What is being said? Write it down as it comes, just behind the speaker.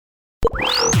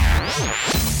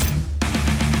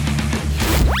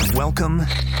Welcome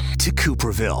to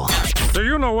Cooperville. Do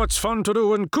you know what's fun to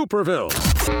do in Cooperville?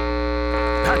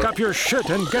 Pack up your shit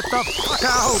and get the fuck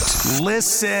out!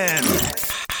 Listen.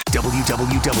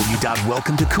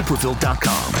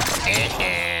 www.welcometocooperville.com.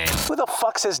 Who the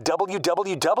fuck says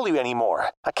www anymore?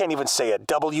 I can't even say it.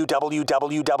 www.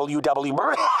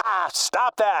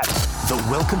 Stop that. The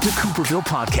Welcome to Cooperville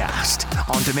podcast.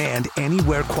 On demand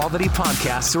anywhere quality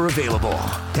podcasts are available.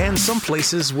 And some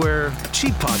places where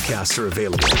cheap podcasts are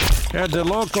available. And the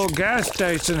local gas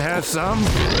station has some.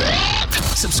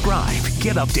 Subscribe,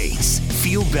 get updates,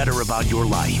 feel better about your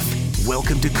life.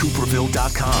 Welcome to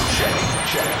Cooperville.com. Check.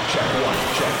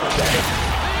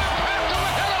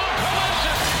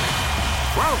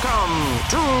 Welcome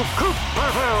to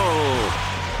Cooperville!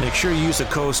 Make sure you use a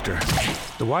coaster.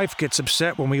 The wife gets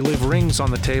upset when we leave rings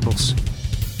on the tables.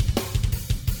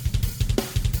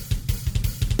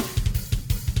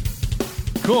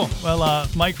 Cool. Well,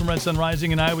 Mike from Red Sun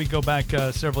Rising and we go back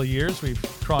several years. We've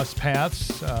crossed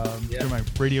paths through my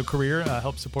radio career,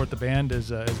 helped support the band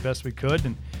as best we could.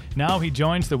 And now he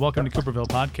joins the Welcome to Cooperville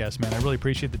podcast, man. I really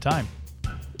appreciate the time.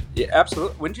 Yeah,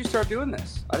 absolutely. When did you start doing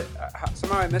this?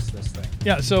 Somehow I missed this thing.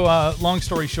 Yeah, so long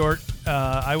story short,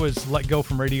 I was let go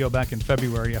from radio back in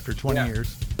February after 20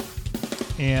 years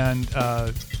and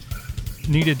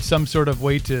needed some sort of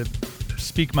way to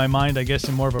speak my mind, I guess,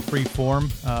 in more of a free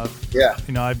form.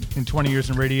 You know, in 20 years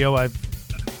in radio, I've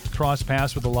crossed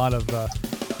paths with a lot of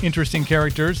interesting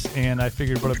characters, and I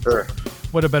figured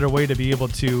what a better way to be able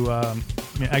to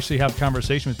actually have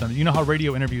conversation with them. You know how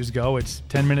radio interviews go. It's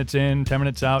 10 minutes in, 10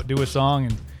 minutes out, do a song,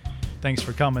 and thanks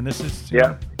for coming. This is,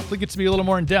 it gets to be a little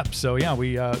more in depth. So yeah,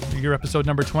 you're episode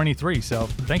number 23. So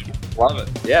thank you. Love it.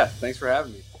 Yeah. Thanks for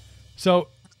having me. So,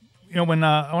 you know, when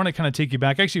I want to kind of take you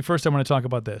back, actually, first I want to talk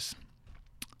about this.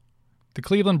 The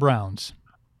Cleveland Browns.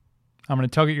 I'm going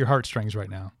to tug at your heartstrings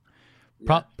right now.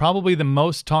 Probably the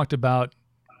most talked about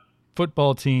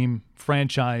football team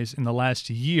franchise in the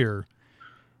last year.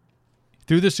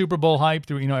 Through the Super Bowl hype,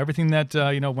 through everything that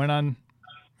went on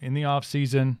in the off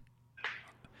season,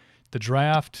 the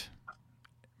draft,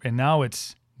 and now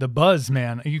it's the buzz,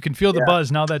 man. You can feel the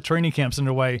buzz now that training camp's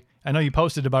underway. I know you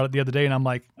posted about it the other day, and I'm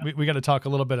like, we got to talk a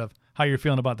little bit of how you're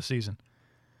feeling about the season.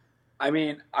 I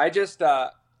mean, I just I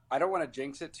don't want to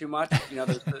jinx it too much. You know,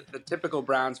 the typical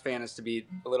Browns fan is to be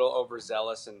a little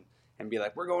overzealous and be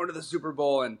like, we're going to the Super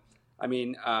Bowl. And I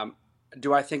mean,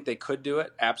 do I think they could do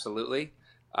it? Absolutely.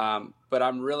 But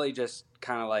I'm really just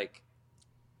kind of like,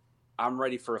 I'm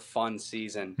ready for a fun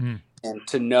season and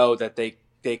to know that they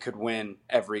could win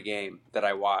every game that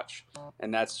I watch.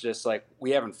 And that's just like,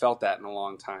 we haven't felt that in a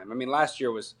long time. I mean, last year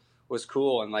was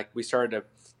cool. And like, we started to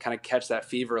kind of catch that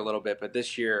fever a little bit, but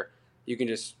this year you can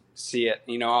just see it,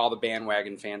 all the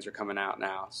bandwagon fans are coming out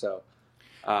now. So,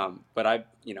 but I've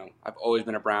always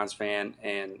been a Browns fan,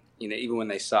 and, even when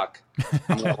they suck,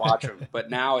 I'm going to watch them. But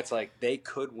now it's like, they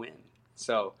could win.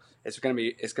 So it's going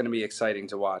to be exciting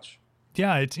to watch.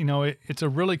 Yeah, it's it's a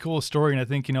really cool story, and I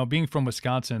think being from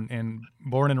Wisconsin and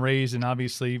born and raised, and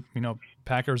obviously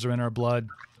Packers are in our blood.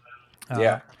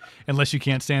 Unless you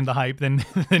can't stand the hype, then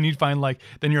you'd find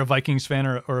then you're a Vikings fan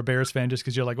or a Bears fan just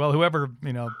because you're like, well, whoever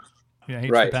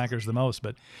hates the Packers the most.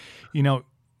 But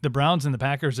the Browns and the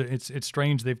Packers, it's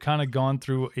strange. They've kind of gone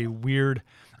through a weird,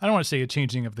 I don't want to say a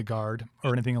changing of the guard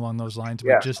or anything along those lines,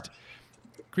 but just.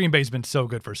 Green Bay's been so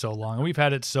good for so long, and we've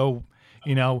had it so,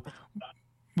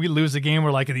 we lose the game,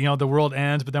 we're like, the world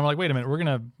ends, but then we're like, wait a minute, we're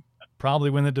going to probably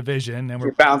win the division, and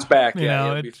we bounce back.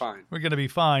 It'll be fine. We're going to be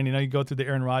fine. You go through the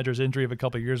Aaron Rodgers injury of a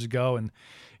couple of years ago, and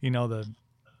the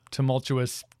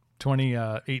tumultuous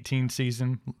 2018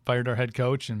 season, fired our head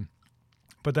coach,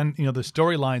 but then the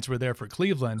storylines were there for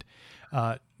Cleveland.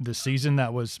 The season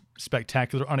that was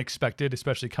spectacular, unexpected,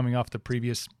 especially coming off the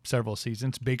previous several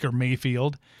seasons. Baker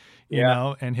Mayfield,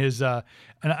 and his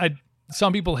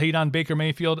some people hate on Baker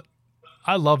Mayfield.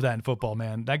 I love that in football,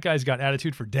 man. That guy's got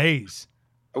attitude for days.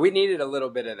 We needed a little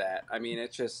bit of that. I mean, I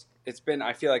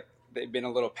feel like they've been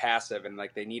a little passive, and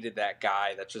like they needed that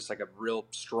guy that's just like a real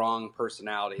strong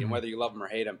personality. And whether you love him or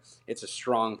hate him, it's a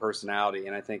strong personality.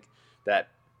 And I think that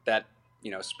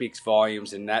speaks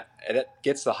volumes, and that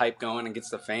gets the hype going and gets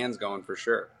the fans going for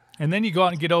sure. And then you go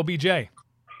out and get OBJ.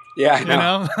 Yeah, I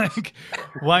know.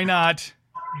 Why not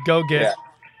go get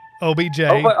OBJ?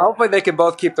 Hopefully they can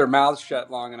both keep their mouths shut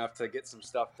long enough to get some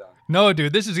stuff done. No,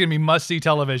 dude, this is going to be must-see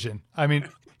television. I mean,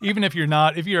 even if you're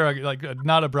not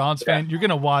a Browns fan, you're going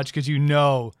to watch because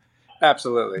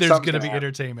absolutely there's going to be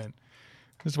entertainment.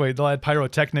 This way, they'll add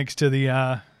pyrotechnics to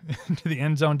the to the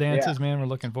end zone dances. Man, we're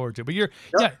looking forward to it. But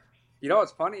You know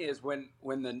what's funny is when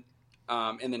the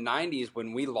in the 90s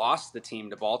when we lost the team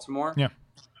to Baltimore,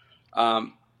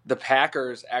 the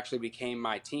Packers actually became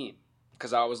my team,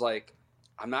 because I was like,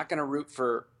 I'm not going to root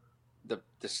for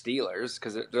the Steelers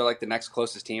because they're like the next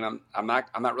closest team. I'm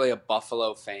not really a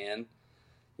Buffalo fan,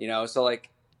 So like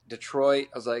Detroit,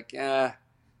 I was like,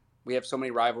 we have so many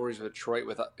rivalries with Detroit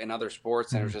in other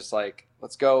sports, and it was just like,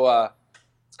 let's go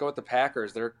with the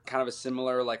Packers. They're kind of a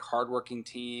similar like hardworking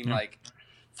team, like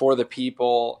for the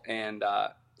people, and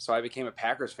so I became a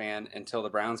Packers fan until the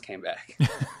Browns came back.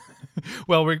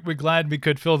 Well, we're glad we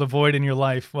could fill the void in your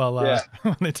life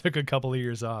when they took a couple of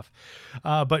years off.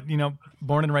 But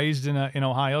born and raised in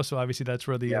Ohio, so obviously that's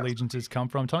where the allegiances come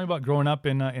from. Tell me about growing up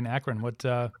in Akron. What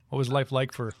was life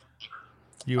like for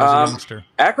you as a youngster?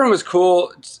 Akron was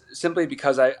cool simply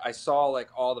because I saw like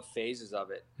all the phases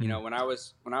of it. When I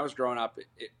was growing up,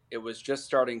 it was just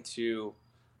starting to,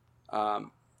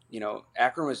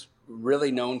 Akron was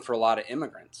really known for a lot of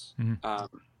immigrants,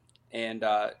 and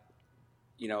a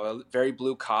very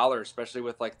blue collar, especially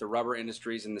with like the rubber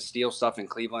industries and the steel stuff in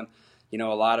Cleveland. A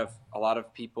lot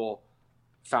of people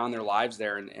found their lives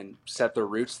there and set their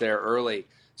roots there early.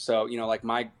 So, like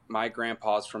my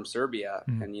grandpa's from Serbia,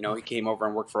 and, he came over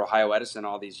and worked for Ohio Edison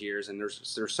all these years. And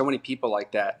there's so many people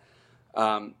like that.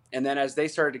 And then as they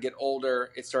started to get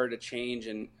older, it started to change.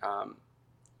 And,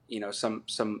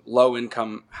 some low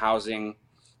income housing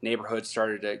neighborhoods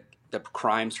the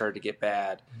crime started to get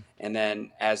bad. And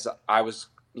then as I was,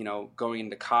 going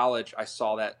into college, I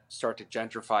saw that start to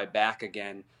gentrify back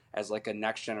again as like a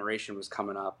next generation was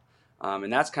coming up.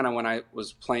 And that's kind of when I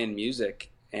was playing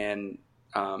music, and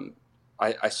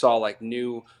I saw like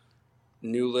new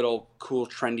little cool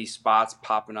trendy spots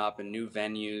popping up and new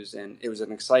venues, and it was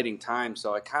an exciting time.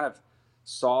 So I kind of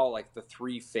saw like the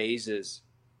three phases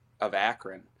of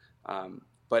Akron.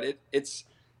 But it's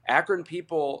Akron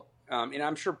people, and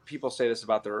I'm sure people say this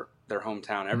about their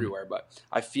hometown everywhere, but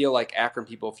I feel like Akron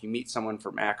people, if you meet someone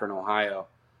from Akron, Ohio,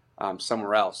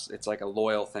 somewhere else, it's like a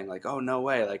loyal thing. Like, oh, no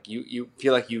way. Like you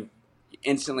feel like you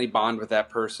instantly bond with that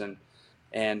person.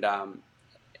 And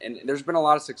there's been a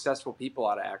lot of successful people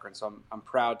out of Akron. So I'm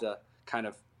proud to kind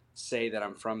of say that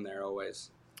I'm from there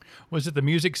always. Was it the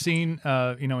music scene,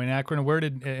 in Akron? Where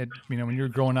did when you were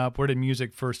growing up, where did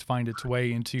music first find its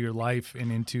way into your life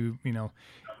and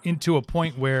into a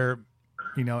point where,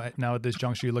 now at this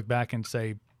juncture, you look back and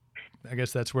say, I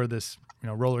guess that's where this,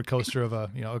 roller coaster of a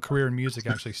career in music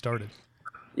actually started.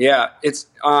 Yeah, it's,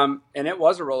 and it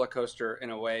was a roller coaster in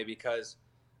a way because,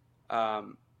 my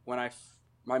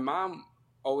mom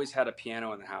always had a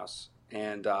piano in the house,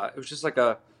 and, it was just like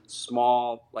a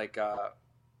small, like, I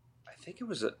think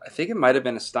it might've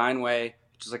been a Steinway,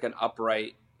 just like an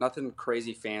upright, nothing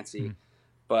crazy fancy,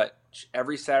 but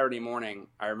every Saturday morning,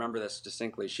 I remember this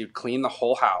distinctly, she would clean the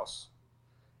whole house,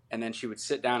 and then she would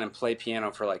sit down and play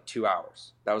piano for like 2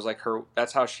 hours. That was like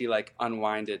that's how she like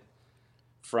unwinded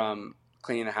from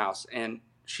cleaning the house. And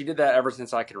she did that ever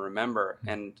since I can remember.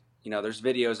 And, there's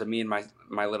videos of me and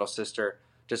my little sister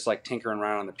just like tinkering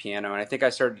around on the piano. And I think I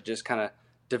started to just kind of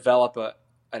develop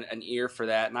an ear for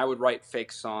that. And I would write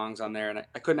fake songs on there, and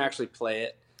I couldn't actually play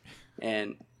it.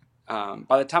 And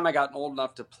by the time I got old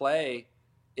enough to play,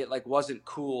 it like wasn't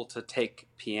cool to take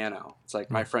piano. It's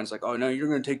like my friends like, oh no, you're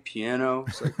going to take piano.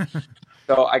 It's like,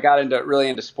 so I got really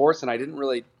into sports, and I didn't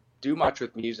really do much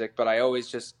with music, but I always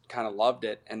just kind of loved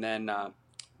it. And then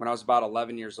when I was about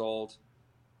 11 years old,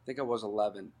 I think I was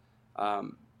 11,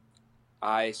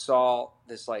 I saw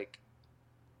this like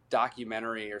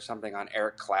documentary or something on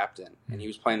Eric Clapton, and he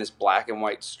was playing this black and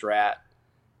white Strat.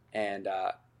 And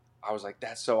I was like,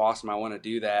 that's so awesome. I want to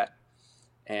do that.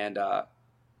 And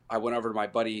I went over to my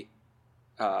buddy,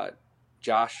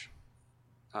 Josh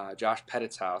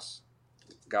Pettit's house.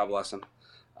 God bless him.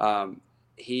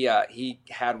 He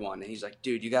had one, and he's like,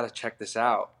 dude, you got to check this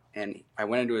out. And I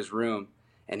went into his room,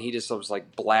 and he just was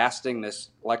like blasting this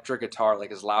electric guitar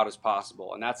like as loud as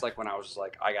possible. And that's like when I was just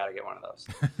like, I got to get one of those.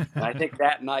 And I think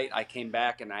that night I came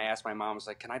back and I asked my mom, I was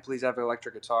like, can I please have an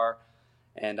electric guitar?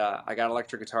 And I got an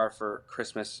electric guitar for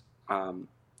Christmas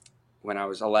when I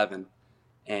was 11.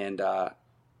 And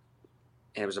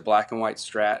it was a black and white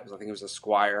Strat. I think it was a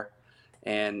Squire.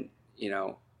 And,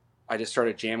 I just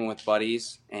started jamming with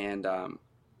buddies, and,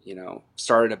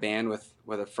 started a band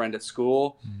with a friend at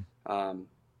school.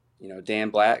 Dan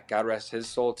Black, God rest his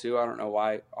soul too. I don't know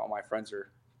why all my friends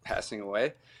are passing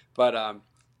away, but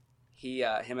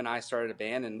him and I started a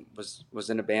band and was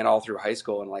in a band all through high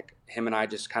school. And like him and I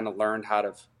just kind of learned how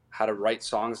to write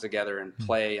songs together and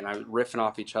play, and I was riffing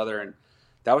off each other. And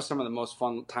that was some of the most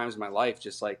fun times of my life.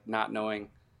 Just like not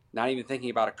even thinking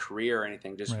about a career or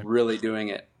anything, just really doing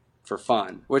it for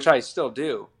fun, which I still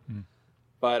do.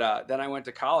 But then I went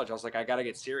to college. I was like, I got to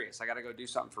get serious. I got to go do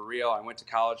something for real. I went to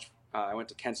college I went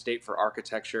to Kent State for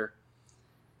architecture,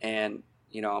 and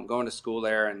I'm going to school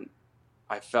there, and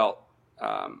I felt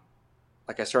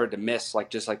like I started to miss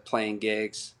just playing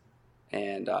gigs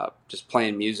and just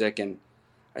playing music, and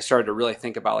I started to really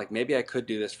think about maybe I could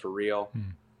do this for real.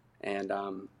 And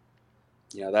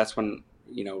that's when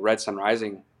Red Sun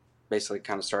Rising basically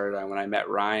kind of started when I met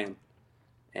Ryan,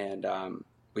 and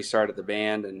we started the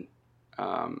band, and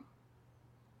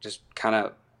just kind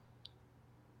of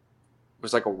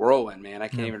was like a whirlwind, man. I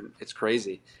can't even, it's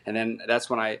crazy. And then that's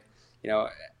when I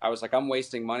was like, I'm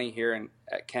wasting money here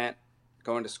at Kent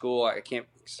going to school. I can't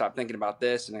stop thinking about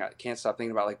this, and I can't stop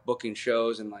thinking about booking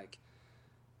shows, and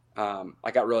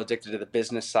I got real addicted to the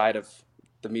business side of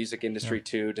the music industry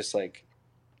too, just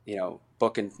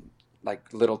booking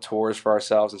little tours for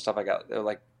ourselves and stuff.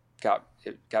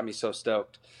 It got me so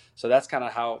stoked. So that's kind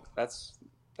of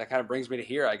that kind of brings me to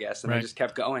here, I guess. And I just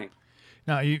kept going.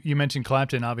 Now, you mentioned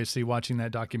Clapton, obviously watching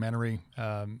that documentary.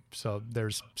 So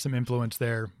there's some influence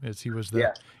there, as he was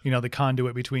the the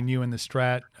conduit between you and the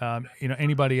Strat.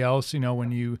 Anybody else,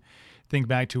 when you think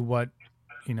back to what,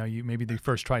 you maybe they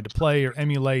first tried to play or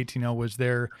emulate, was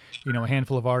there, a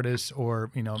handful of artists,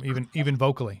 or, even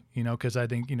vocally, because I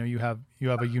think, you have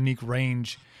a unique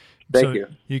range. Thank you.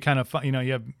 You kind of, you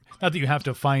have, not that you have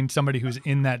to find somebody who's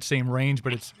in that same range,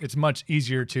 but it's much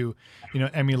easier to,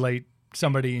 emulate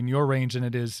somebody in your range than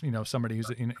it is, somebody who's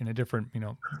in a different,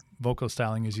 vocal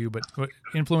styling as you. But what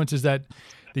influences that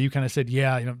you kind of said,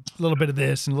 a little bit of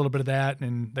this and a little bit of that,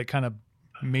 and that kind of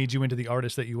made you into the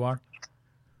artist that you are?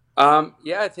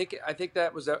 I think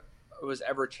that was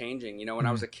ever changing. When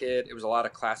I was a kid, it was a lot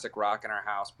of classic rock in our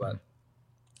house, but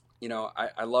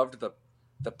I loved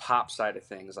the pop side of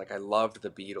things. I loved the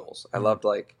Beatles. I loved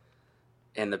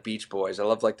and the Beach Boys. I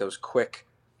loved those quick,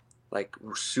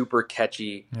 super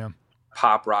catchy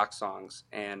pop rock songs.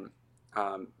 And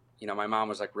my mom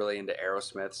was like really into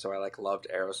Aerosmith, so I like loved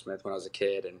Aerosmith when I was a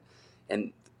kid,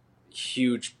 and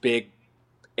huge, big,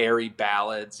 airy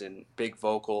ballads and big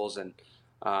vocals. And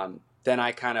then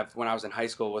I kind of, when I was in high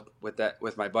school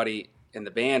with my buddy in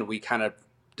the band, we kind of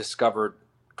discovered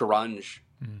grunge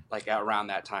like around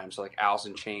that time. So like Alice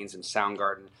in Chains and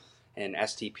Soundgarden and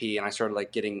STP, and I started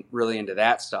like getting really into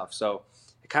that stuff. So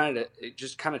it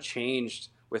just kind of changed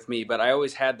with me, but I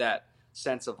always had that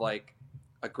sense of like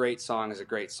a great song is a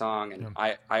great song, and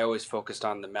I always focused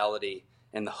on the melody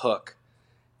and the hook.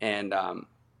 And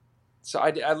so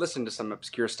I listened to some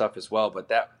obscure stuff as well, but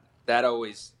that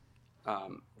always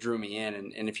drew me in.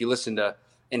 And if you listen to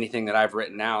anything that I've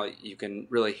written now, you can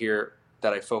really hear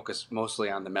that I focus mostly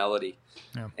on the melody.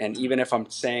 Yeah. And even if I'm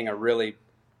saying a really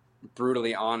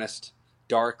brutally honest,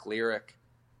 dark lyric,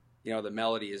 the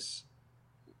melody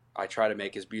I try to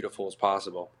make as beautiful as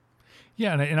possible.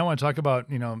 Yeah, and I want to talk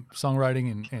about,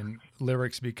 songwriting and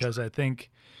lyrics, because I think,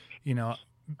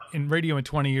 in radio in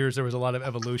 20 years, there was a lot of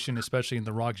evolution, especially in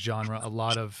the rock genre, a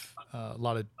lot of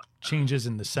changes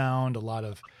in the sound, a lot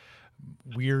of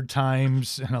weird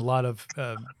times, and a lot of,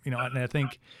 and I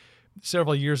think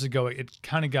several years ago, it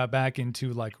kind of got back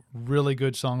into like really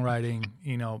good songwriting,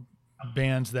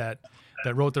 bands that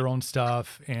wrote their own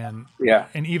stuff and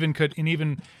even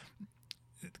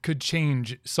could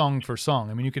change song for song.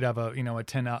 I mean, you could have a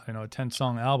 10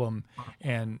 song album,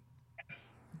 and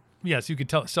yes, you could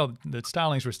tell the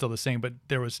stylings were still the same, but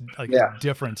there was like a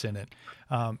difference in it.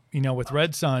 With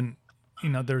Red Sun,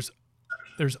 there's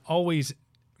always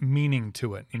meaning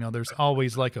to it. There's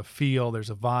always like a feel, there's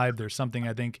a vibe, there's something,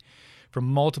 I think, from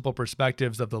multiple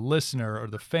perspectives of the listener or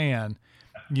the fan,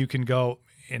 you can go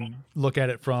and look at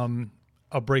it from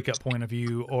a breakup point of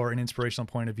view or an inspirational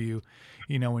point of view.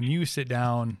 When you sit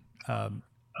down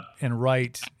and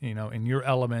write, in your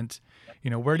element,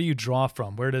 where do you draw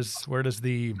from? Where does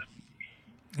the,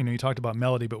 you talked about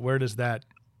melody, but where does that,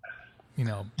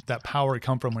 that power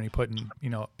come from when you put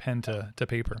pen to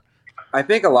paper? I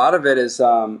think a lot of it is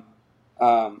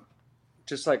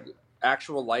just like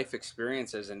actual life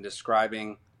experiences and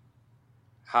describing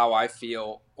how I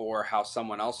feel or how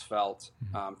someone else felt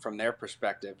from their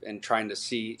perspective, and trying to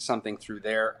see something through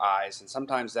their eyes. And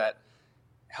sometimes that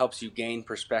helps you gain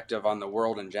perspective on the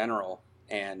world in general,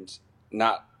 and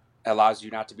allows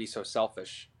you not to be so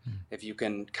selfish. If you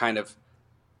can kind of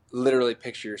literally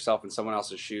picture yourself in someone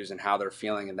else's shoes and how they're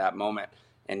feeling in that moment,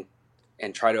 and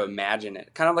try to imagine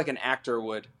it, kind of like an actor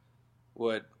would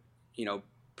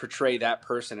portray that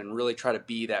person and really try to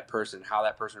be that person, how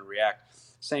that person would react.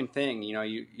 Same thing,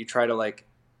 you try to like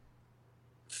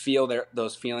feel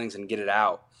those feelings and get it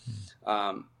out.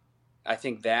 I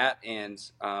think that, and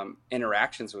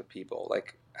interactions with people,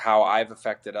 like how I've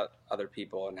affected other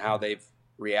people and how they've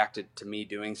reacted to me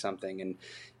doing something. And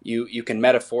you can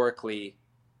metaphorically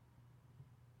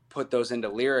put those into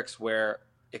lyrics where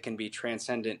it can be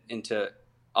transcendent into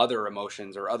other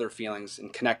emotions or other feelings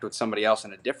and connect with somebody else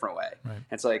in a different way. Right.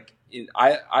 It's like,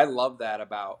 I love that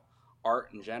about art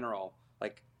in general.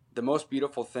 Like, the most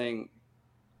beautiful thing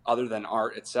other than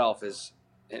art itself is,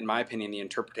 in my opinion, the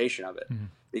interpretation of it. Mm-hmm.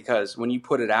 Because when you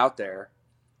put it out there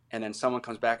and then someone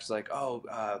comes back, it's like,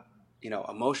 oh,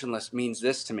 emotionless means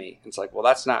this to me. It's like, well,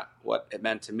 that's not what it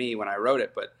meant to me when I wrote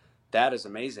it, but that is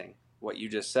amazing what you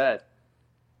just said.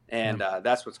 And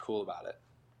that's what's cool about it.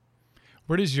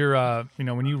 Where does your,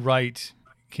 when you write,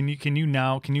 can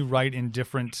you write in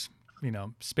different,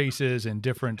 spaces and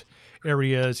different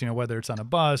areas, whether it's on a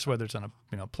bus, whether it's on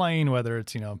a, plane, whether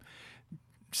it's,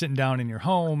 sitting down in your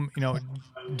home,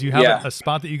 do you have a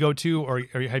spot that you go to, or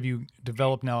have you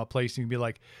developed now a place you can be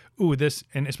like, ooh, this,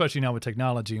 and especially now with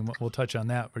technology, and we'll touch on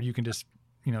that, where you can just,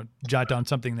 jot down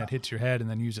something that hits your head and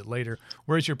then use it later.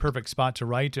 Where's your perfect spot to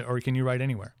write, or can you write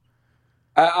anywhere?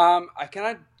 I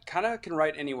kind of can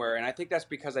write anywhere, and I think that's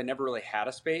because I never really had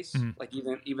a space. Mm-hmm. Like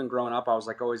even growing up, I was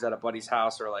like always at a buddy's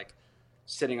house, or like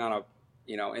sitting on a,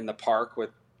 in the park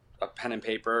with a pen and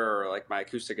paper, or like my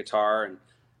acoustic guitar, and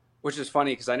which is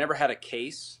funny because I never had a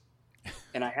case,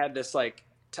 and I had this like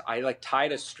I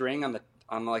tied a string on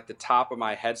the top of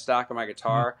my headstock of my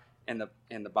guitar. Mm-hmm.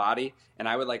 in the body, and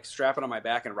I would like strap it on my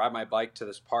back and ride my bike to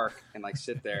this park and like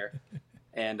sit there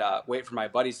and wait for my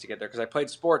buddies to get there, because I played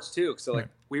sports too. So like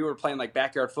we were playing like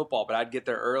backyard football, but I'd get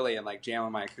there early and like jam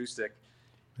on my acoustic,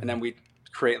 and then we'd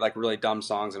create like really dumb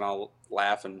songs and I'll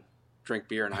laugh and drink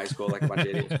beer in high school like a bunch of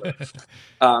idiots.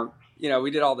 But,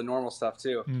 we did all the normal stuff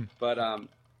too. But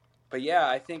yeah,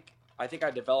 I think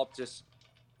I developed, just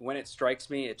when it strikes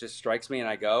me, it just strikes me and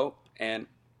I go. And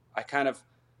I kind of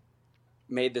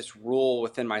made this rule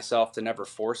within myself to never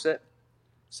force it.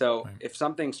 So if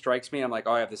something strikes me, I'm like,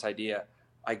 oh, I have this idea.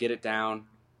 I get it down.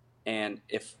 And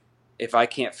if I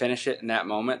can't finish it in that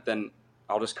moment, then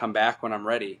I'll just come back when I'm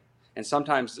ready. And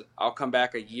sometimes I'll come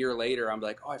back a year later. I'm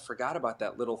like, oh, I forgot about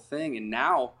that little thing. And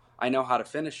now I know how to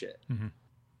finish it. Mm-hmm.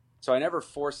 So I never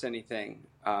force anything,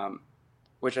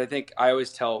 which I think I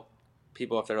always tell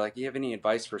people, if they're like, you have any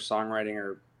advice for songwriting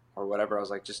or whatever, I was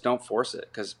like, just don't force it,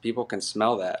 because people can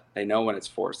smell that. They know when it's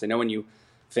forced. They know when you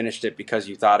finished it because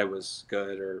you thought it was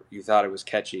good or you thought it was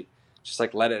catchy. Just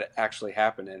like let it actually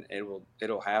happen, and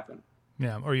it'll happen.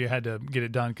 Yeah, or you had to get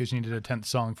it done because you needed a 10th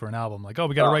song for an album. Like, oh,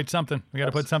 we got to write something. We got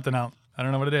to put something out. I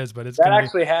don't know what it is, but it's that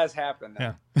actually has happened.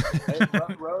 Though.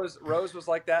 Yeah, Rose was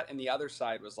like that, and the other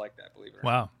side was like that. Believe it or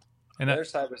not. Wow, and the other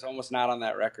side was almost not on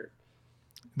that record.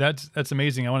 That's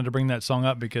amazing. I wanted to bring that song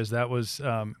up because that was,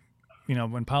 when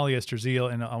Polyester Zeal,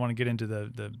 and I want to get into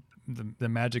the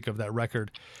magic of that record.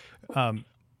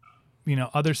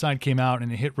 Other Side came out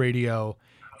and it hit radio,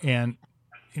 and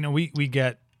we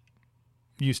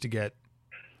used to get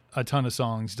a ton of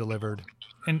songs delivered,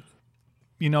 and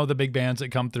the big bands that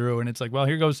come through, and it's like, well,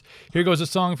 here goes a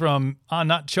song from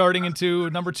not charting into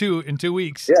number 2 in 2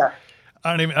 weeks. Yeah,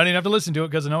 I didn't have to listen to it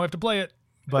because I know I have to play it.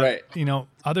 But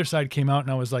Other Side came out,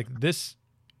 and I was like,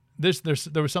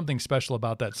 there was something special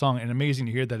about that song, and amazing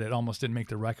to hear that it almost didn't make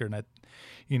the record. And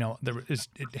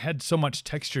it had so much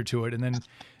texture to it, and then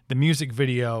the music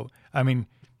video. I mean,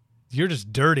 you're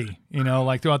just dirty,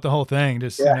 like throughout the whole thing.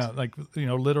 Just a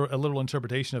little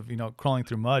interpretation of crawling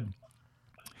through mud.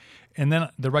 And then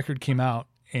the record came out,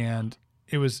 and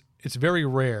it's very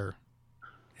rare,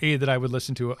 that I would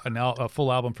listen to a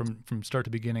full album from start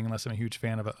to beginning, unless I'm a huge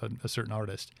fan of a certain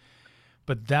artist.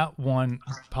 But that one,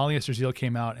 Polyester Zeal,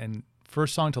 came out, and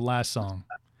first song to last song,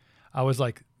 I was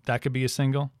like, that could be a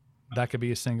single. That could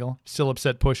be a single. Still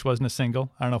Upset Push wasn't a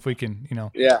single. I don't know if we can,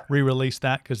 re-release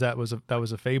that, because that was a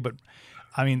fave. But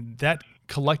I mean, that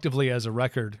collectively as a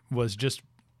record was just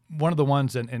one of the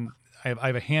ones, and I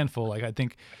have a handful. Like, I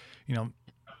think,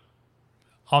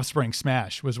 Offspring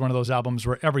Smash was one of those albums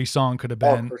where every song could have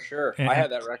been. Oh, for sure. I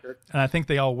had that record. And I think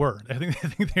they all were. I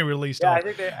think they released. Yeah, I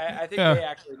think they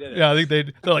actually did it. Yeah, I think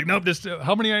they're like, nope, just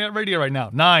how many are at radio right now?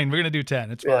 9. We're gonna do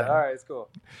 10. It's fine. All right, it's cool.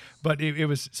 But it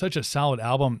was such a solid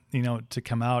album, to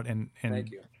come out, and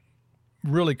Thank you.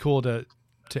 Really cool to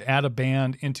add a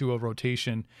band into a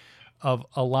rotation of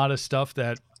a lot of stuff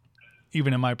that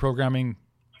even in my programming,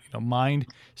 mind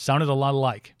sounded a lot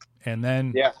alike. And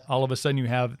then all of a sudden you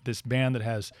have this band that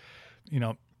has,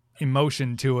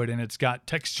 emotion to it, and it's got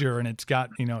texture, and it's got,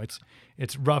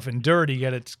 it's rough and dirty,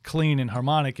 yet it's clean and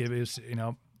harmonic. It is,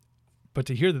 but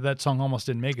to hear that song almost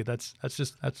didn't make it, that's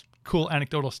cool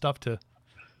anecdotal stuff to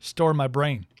store in my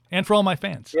brain and for all my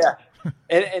fans. Yeah.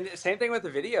 and same thing with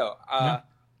the video.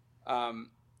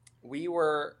 We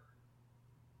were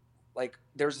like,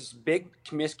 there's this big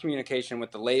miscommunication with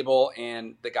the label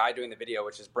and the guy doing the video,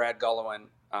 which is Brad Gulliwan.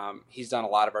 He's done a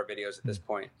lot of our videos at this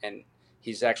point, and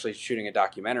he's actually shooting a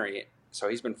documentary. So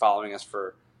he's been following us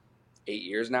for 8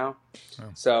 years now. Oh.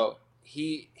 So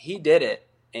he did it,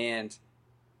 and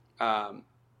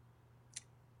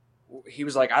he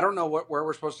was like, I don't know where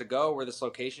we're supposed to go, where this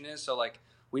location is. So like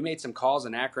we made some calls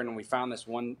in Akron, and we found this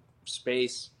one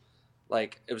space,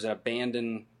 like it was an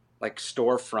abandoned like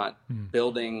storefront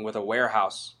building with a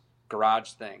warehouse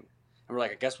garage thing. And we're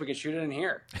like, I guess we can shoot it in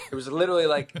here. It was literally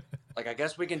like I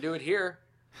guess we can do it here.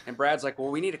 And Brad's like,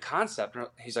 well, we need a concept. And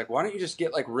he's like, why don't you just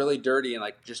get like really dirty and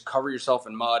like just cover yourself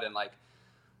in mud and like,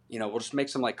 you know, we'll just make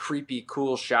some like creepy,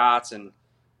 cool shots and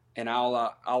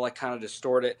I'll like kind of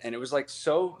distort it. And it was like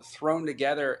so thrown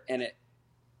together,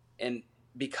 and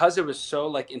because it was so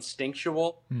like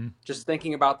instinctual, just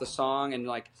thinking about the song and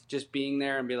like just being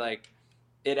there and be like,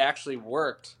 it actually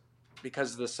worked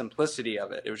because of the simplicity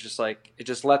of it. It was just like, it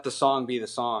just let the song be the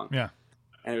song. Yeah.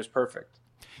 And it was perfect.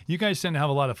 You guys tend to have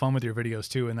a lot of fun with your videos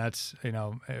too, and that's, you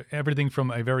know, everything from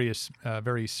a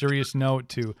very serious note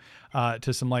to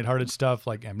some lighthearted stuff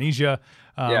like Amnesia,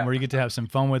 where you get to have some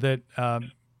fun with it.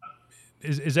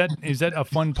 Is that a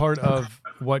fun part of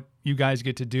what you guys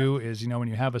get to do? Is, you know, when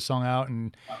you have a song out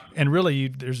and really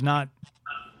there's not,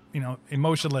 you know,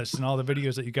 Emotionless and all the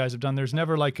videos that you guys have done, there's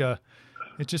never like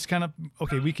it's just kind of,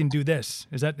 okay, we can do this.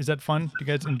 Is that fun? Do you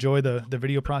guys enjoy the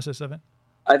video process of it?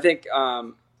 I think,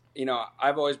 you know,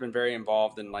 I've always been very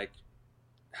involved in like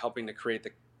helping to create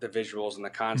the visuals and the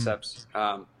concepts.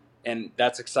 And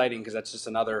that's exciting because that's just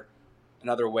another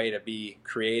way to be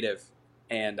creative,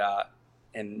 and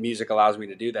music allows me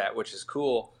to do that, which is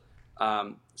cool.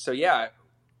 So yeah,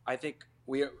 I think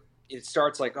it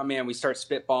starts like, oh man, we start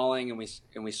spitballing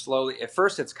and we slowly, at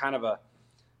first it's kind of a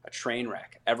train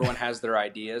wreck. Everyone has their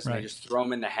ideas and they just throw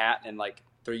them in the hat, and like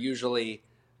they're usually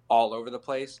all over the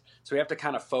place. So we have to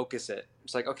kind of focus it.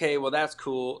 It's like, okay, well, that's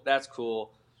cool.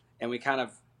 And we kind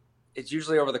of, it's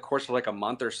usually over the course of like a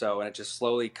month or so, and it just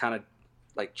slowly kind of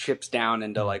like chips down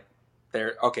into like,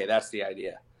 okay, that's the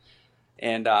idea.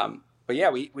 And, but yeah,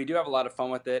 we do have a lot of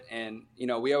fun with it. And, you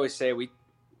know, we always say we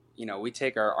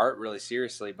take our art really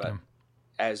seriously, but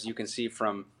as you can see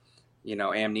from, you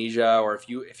know, Amnesia, or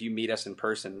if you meet us in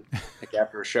person, like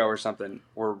after a show or something,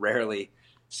 we're rarely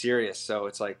serious. So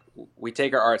it's like we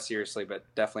take our art seriously, but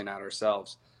definitely not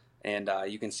ourselves. And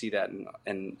you can see that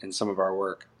in some of our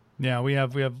work. Yeah, we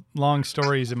have long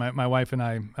stories, and my wife and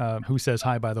I, who says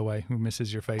hi, by the way, who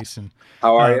misses your face. And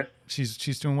how are you?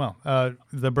 She's doing well.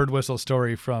 The bird whistle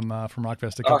story from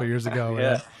Rockfest a couple years ago.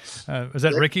 Yeah. Was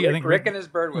that Ricky? I think Rick and his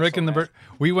bird whistle. Rick and the bird.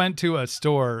 We went to a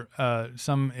store, it was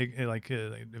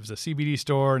a CBD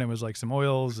store, and it was like some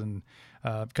oils and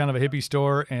kind of a hippie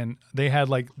store, and they had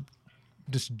like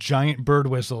just giant bird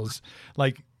whistles,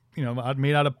 like, you know,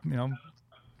 made out of, you know,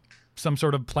 some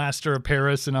sort of plaster of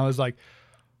Paris. And I was like,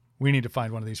 we need to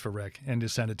find one of these for Rick and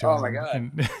just send it to him. Oh my God.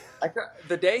 And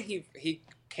the day he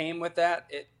came with that,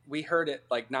 we heard it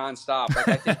like nonstop.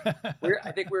 Like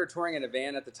I think we were touring in a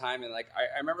van at the time, and like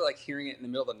I remember like hearing it in the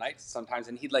middle of the night sometimes,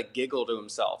 and he'd like giggle to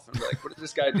himself and be like, what is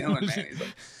this guy doing, man? He's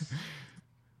like,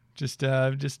 just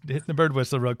hitting the bird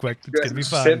whistle real quick. It's gonna be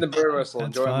fun. Hitting the bird whistle,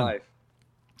 enjoying life.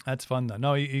 That's fun though.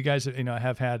 No, you guys, you know,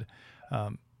 have had,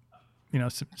 you know,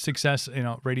 success, you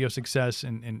know, radio success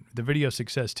and the video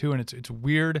success too. And it's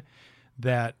weird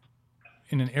that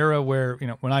in an era where, you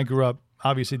know, when I grew up,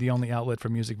 obviously the only outlet for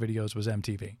music videos was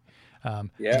MTV.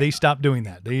 They stopped doing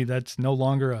that. That's no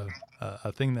longer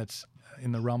a thing that's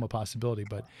in the realm of possibility.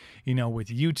 But, you know, with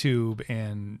YouTube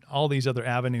and all these other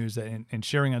avenues and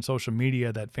sharing on social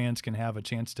media, that fans can have a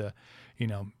chance to, you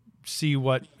know, see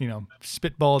what, you know,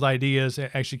 spitballed ideas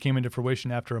actually came into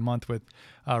fruition after a month with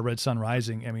Red Sun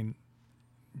Rising. I mean,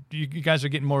 you guys are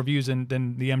getting more views than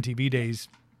the MTV days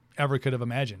ever could have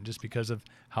imagined, just because of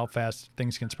how fast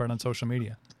things can spread on social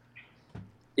media.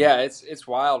 Yeah, it's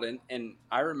wild. And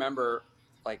I remember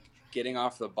like getting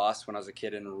off the bus when I was a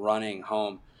kid and running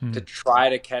home to try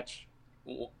to catch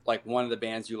like one of the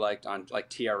bands you liked on like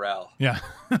TRL. Yeah.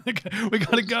 We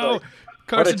got to go. Like,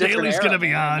 Carson Daly's going to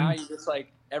be on. Now you just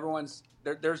like, everyone's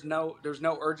there's no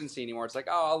urgency anymore. It's like,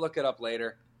 oh, I'll look it up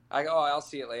later. I'll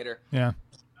see it later. Yeah.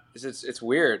 It's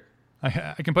weird.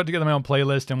 I can put together my own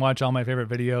playlist and watch all my favorite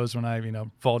videos when I, you know,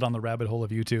 fall down the rabbit hole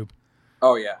of YouTube.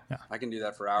 Oh yeah. I can do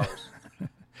that for hours.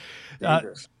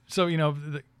 So, you know,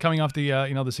 coming off the,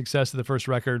 you know, the success of the first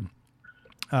record,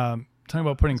 talking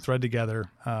about putting Thread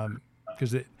together,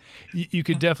 because you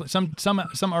could definitely,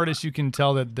 some artists, you can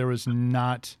tell that there was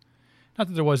not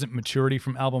that there wasn't maturity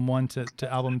from album 1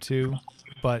 to album 2,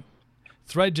 but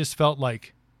Thread just felt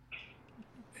like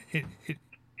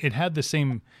it had the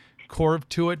same core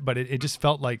to it, but it just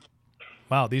felt like,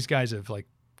 wow, these guys have like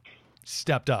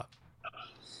stepped up.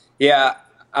 Yeah.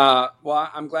 Well,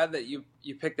 I'm glad that you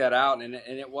picked that out, and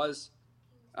it was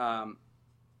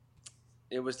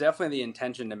definitely the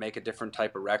intention to make a different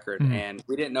type of record, and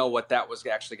we didn't know what that was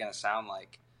actually going to sound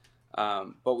like,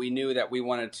 but we knew that we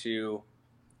wanted to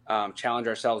challenge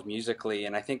ourselves musically,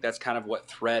 and I think that's kind of what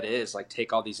Thread is, like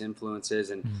take all these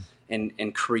influences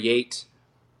and create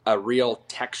a real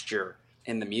texture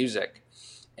in the music.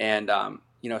 And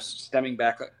stemming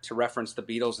back to reference the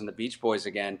Beatles and the Beach Boys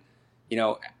again,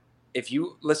 if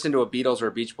you listen to a Beatles or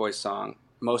a Beach Boys song,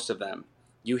 most of them,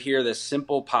 you hear this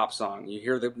simple pop song, you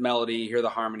hear the melody, you hear the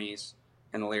harmonies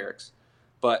and the lyrics.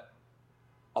 But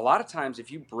a lot of times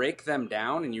if you break them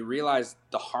down and you realize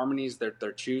the harmonies that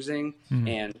they're choosing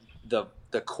and the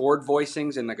chord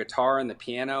voicings in the guitar and the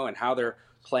piano and how they're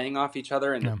playing off each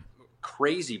other and the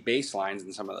crazy bass lines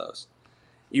in some of those,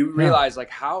 you realize like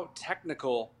how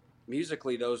technical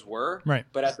musically those were. Right.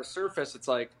 But at the surface, it's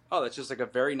like, oh, that's just like a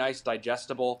very nice,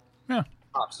 digestible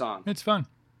pop song. It's fun.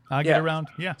 I'll get around.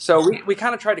 Yeah. So we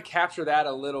kind of tried to capture that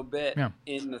a little bit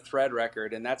in the Thread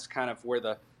record, and that's kind of where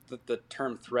the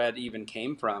term Thread even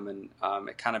came from, and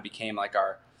it kind of became like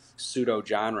our pseudo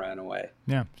genre in a way.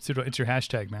 Yeah, pseudo. It's your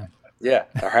hashtag, man. Yeah,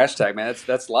 our hashtag, man.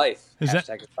 That's life.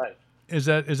 Hashtag is life. Is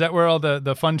that where all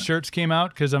the fun shirts came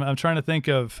out? Because I'm trying to think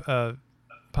of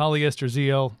Polyester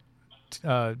Zeal,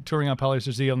 touring on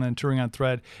Polyester Zeal, and then touring on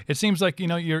Thread. It seems like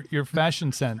your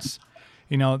fashion sense,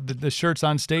 the shirts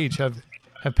on stage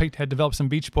had developed some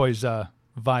Beach Boys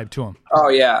vibe to them. Oh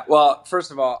yeah. Well,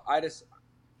 first of all,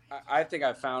 I think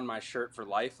I found my shirt for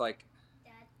life. Like,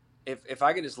 if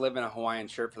I could just live in a Hawaiian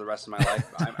shirt for the rest of my life,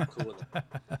 I'm cool with it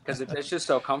because it's just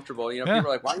so comfortable. People are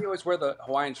like, "Why do you always wear the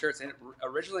Hawaiian shirts?" And it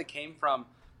originally came from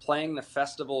playing the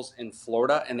festivals in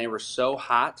Florida, and they were so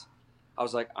hot. I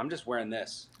was like, I'm just wearing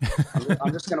this.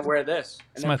 I'm just gonna wear this.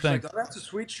 And my thing. Like, oh, that's a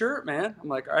sweet shirt, man. I'm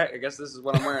like, all right, I guess this is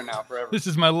what I'm wearing now forever. This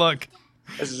is my look.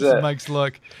 This is Mike's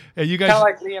look. Hey, you guys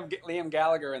kind of like Liam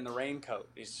Gallagher in the raincoat.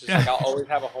 He's just like, I'll always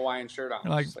have a Hawaiian shirt on.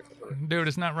 Like, dude,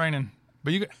 it's not raining.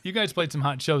 But you guys played some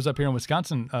hot shows up here in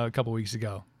Wisconsin a couple weeks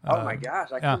ago. Oh my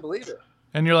gosh, I can't believe it.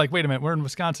 And you're like, wait a minute, we're in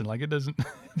Wisconsin. Like, it doesn't,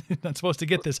 it's not supposed to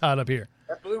get this hot up here.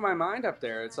 That blew my mind up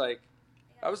there. It's like,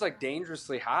 I was like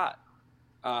dangerously hot.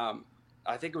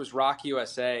 I think it was Rock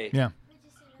USA. Yeah.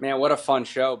 Man, what a fun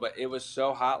show. But it was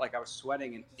so hot. Like I was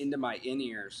sweating into my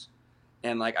in-ears.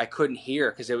 And like I couldn't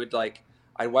hear because it would like,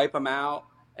 I'd wipe them out.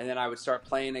 And then I would start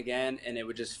playing again. And it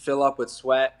would just fill up with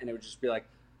sweat. And it would just be like,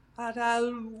 that's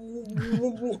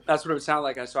what it would sound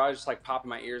like. And so I was just like popping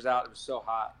my ears out. It was so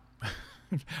hot.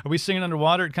 Are we singing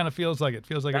underwater? It kind of feels like it.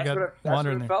 Feels like I got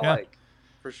water in there. That's what it felt like.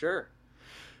 For sure.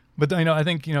 But I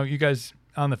think, you guys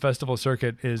on the festival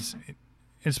circuit is,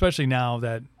 especially now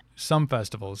that some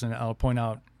festivals, and I'll point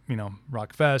out,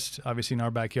 Rockfest, obviously in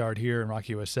our backyard here in Rock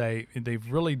USA, they've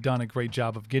really done a great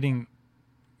job of getting,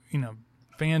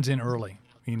 fans in early,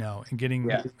 and getting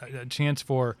a chance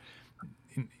for.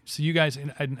 So you guys,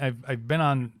 I've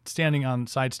been standing on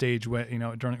side stage,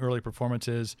 during early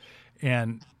performances,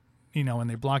 and when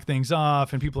they block things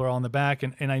off and people are all in the back,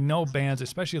 and I know bands,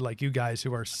 especially like you guys,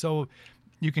 who are so,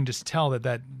 you can just tell that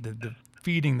the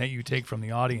feeding that you take from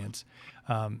the audience.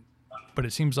 But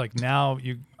it seems like now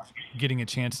you getting a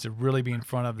chance to really be in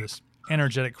front of this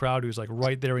energetic crowd who's like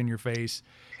right there in your face.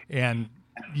 And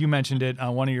you mentioned it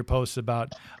on one of your posts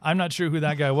about, I'm not sure who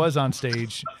that guy was on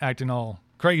stage acting all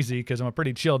crazy because I'm a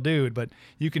pretty chill dude, but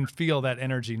you can feel that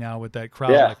energy now with that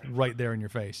crowd like right there in your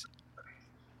face.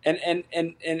 And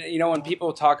when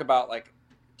people talk about like,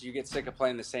 do you get sick of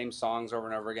playing the same songs over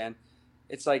and over again?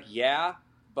 It's like, yeah,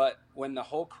 but when the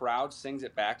whole crowd sings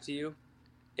it back to you,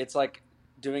 it's like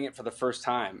doing it for the first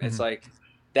time. It's like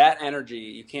that energy,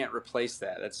 you can't replace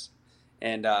that.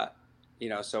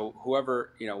 So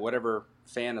whoever, whatever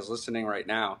fan is listening right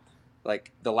now,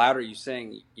 like the louder you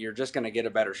sing, you're just going to get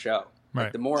a better show. Right.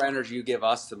 Like, the more energy you give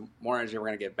us, the more energy we're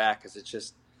going to get back. Cause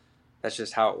that's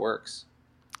just how it works.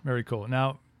 Very cool.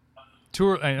 Now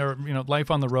tour or, life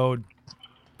on the road,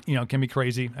 can be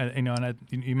crazy. And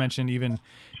you mentioned even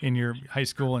in your high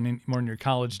school and more in your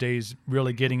college days,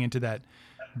 really getting into that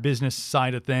business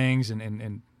side of things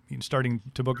and starting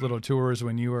to book little tours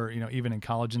when you were, even in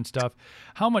college and stuff.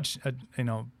 How much of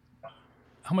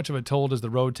a toll does the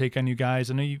road take on you guys?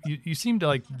 I know you seem to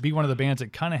like be one of the bands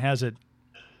that kind of has it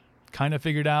kind of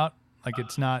figured out. Like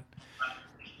it's not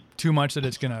too much that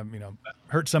it's going to,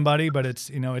 hurt somebody, but it's,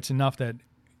 it's enough that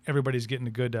everybody's getting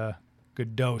a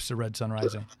good dose of Red Sun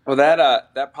Rising. Well,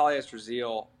 that Polyester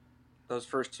Zeal, those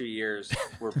first 2 years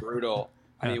were brutal.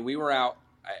 I mean, we were out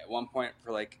at one point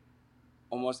for like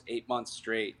almost 8 months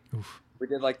straight. Oof. We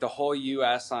did like the whole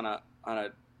U.S. on a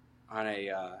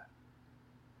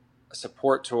a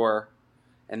support tour,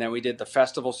 and then we did the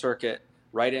festival circuit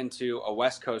right into a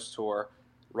West Coast tour,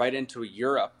 right into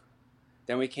Europe.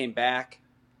 Then we came back,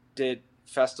 did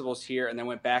festivals here, and then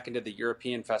went back into the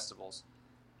European festivals.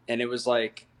 And it was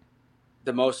like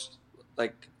the most,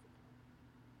 like,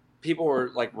 people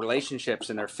were like, relationships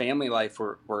and their family life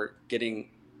were getting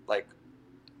like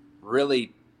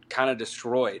really kind of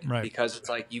destroyed, right? Because it's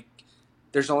like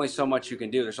there's only so much you can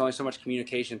do. There's only so much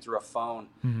communication through a phone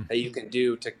that you can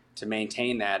do to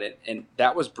maintain that. And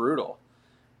that was brutal.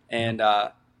 And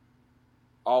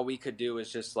all we could do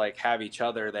is just like have each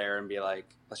other there and be like,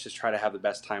 let's just try to have the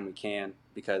best time we can,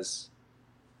 because,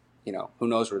 you know, who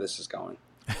knows where this is going.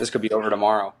 This could be over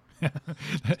tomorrow.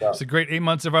 It's a great 8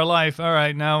 months of our life. All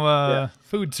right, now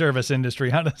food service industry.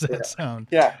 How does that sound?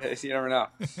 Yeah, you never know.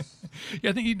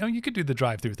 I think you could do the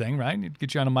drive-through thing, right? You'd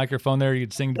get you on a microphone there.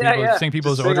 You'd sing to people, sing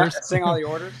people's orders. Sing all the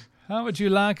orders. How would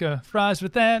you like a fries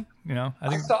with that? You know,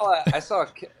 I saw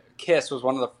Kiss was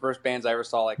one of the first bands I ever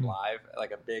saw like live,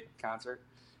 like a big concert,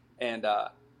 and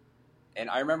I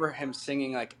remember him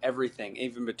singing like everything,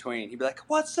 even between. He'd be like,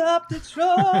 "What's up,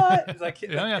 Detroit?" It's like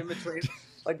in between.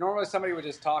 Like normally somebody would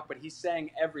just talk, but he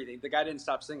sang everything. The guy didn't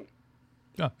stop singing.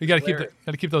 Oh, you got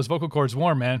to keep those vocal cords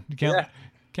warm, man. You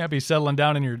can't be settling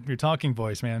down in your talking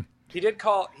voice, man. He did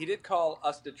call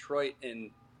us Detroit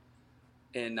in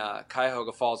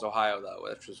Cuyahoga Falls, Ohio, though,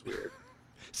 which was weird.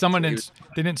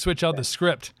 They didn't switch out the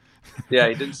script. Yeah,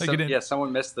 he didn't.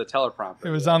 Someone missed the teleprompter. It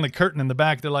was on the curtain in the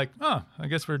back. They're like, "Oh, I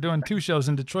guess we're doing 2 shows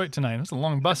in Detroit tonight." It was a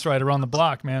long bus ride around the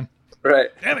block, man. Right.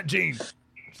 Damn it, Gene!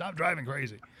 Stop driving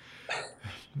crazy.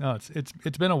 No,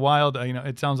 it's been a wild.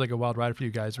 It sounds like a wild ride for you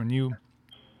guys. When you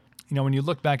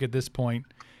look back at this point,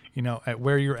 at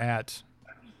where you're at,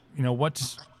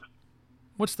 what's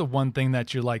the one thing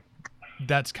that you're like,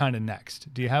 that's kind of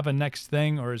next? Do you have a next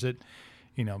thing, or is it,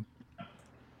 or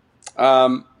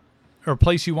a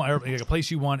place you want, or like a place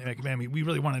you want? Like, man, we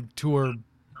really want to tour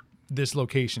this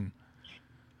location.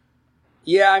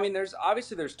 Yeah, I mean, there's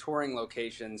touring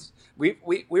locations. We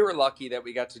were lucky that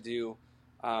we got to do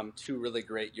 2 really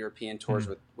great European tours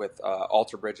with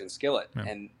Alter Bridge and Skillet,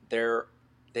 and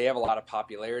they have a lot of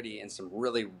popularity in some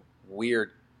really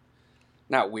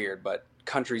not weird, but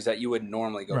countries that you would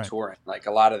normally go touring, like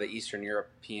a lot of the Eastern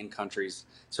European countries.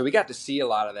 So we got to see a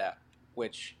lot of that,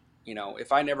 which,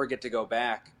 if I never get to go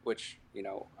back, which,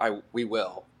 we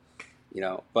will,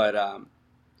 but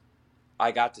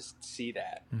I got to see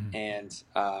that, and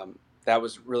that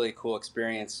was really a cool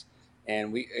experience.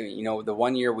 And we, the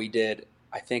one year we did,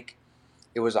 I think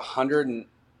it was 100, and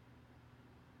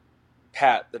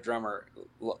Pat, the drummer,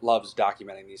 loves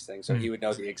documenting these things, so he would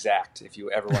know the exact if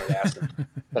you ever wanted to ask him.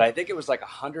 But I think it was like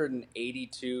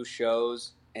 182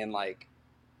 shows in like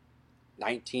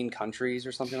 19 countries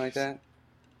or something like that.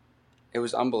 It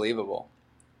was unbelievable.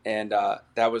 And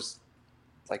that was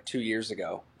like 2 years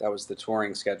ago. That was the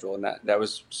touring schedule, and that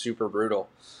was super brutal.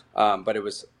 But it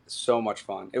was so much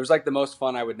fun. It was like the most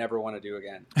fun I would never want to do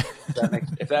again.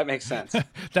 If that makes sense.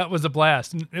 That was a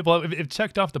blast. Well, if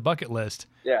checked off the bucket list,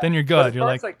 then you're good. You're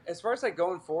like, as far as like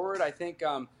going forward, I think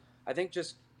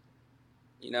just,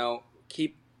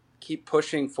 keep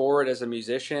pushing forward as a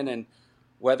musician, and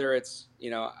whether it's,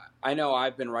 I know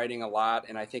I've been writing a lot,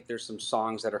 and I think there's some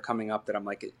songs that are coming up that I'm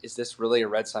like, is this really a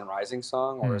Red Sun Rising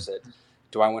song, or is it,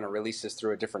 do I want to release this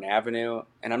through a different avenue?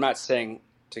 And I'm not saying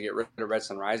to get rid of Red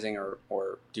Sun Rising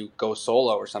or go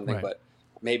solo or something, but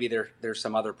maybe there's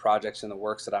some other projects in the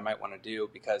works that I might want to do,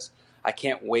 because I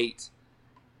can't wait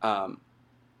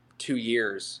 2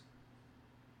 years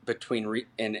between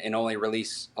and only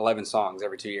release 11 songs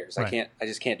every 2 years. I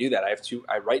just can't do that.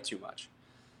 I write too much.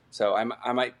 So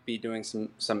I might be doing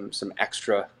some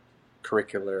extra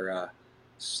curricular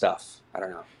stuff. I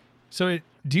don't know. So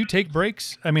do you take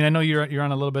breaks? I mean, I know you're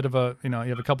on a little bit of a, you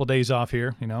have a couple days off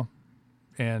here,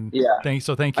 and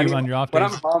thank you on your off days. When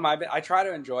I'm home, I try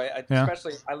to enjoy it.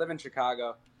 Especially, I live in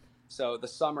Chicago, so the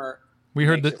summer we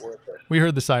heard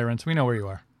the sirens. We know where you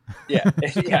are. Yeah,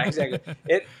 exactly.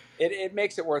 It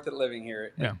makes it worth it living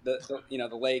here. Yeah. The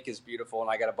lake is beautiful, and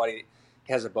I got a buddy,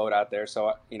 he has a boat out there,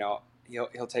 so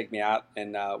he'll take me out,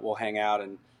 and we'll hang out.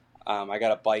 And I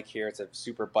got a bike here. It's a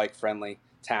super bike friendly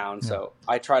town, so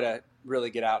I try to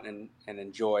really get out and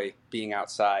enjoy being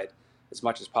outside as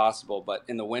much as possible. But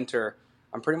in the winter,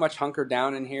 I'm pretty much hunkered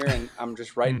down in here, and I'm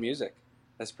just writing music.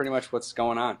 That's pretty much what's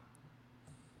going on.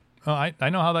 Oh, I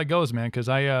know how that goes, man, because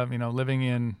I living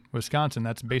in Wisconsin,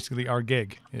 that's basically our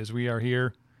gig, is we are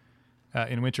here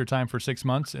in wintertime for 6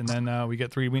 months, and then we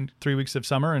get 3 weeks of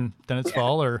summer, and then it's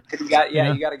fall. Or you got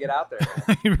to get out there.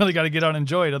 You really got to get out and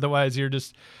enjoy it. Otherwise, you're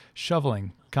just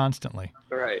shoveling constantly.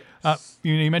 Right.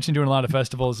 You mentioned doing a lot of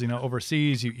festivals,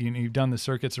 overseas. You've done the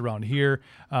circuits around here.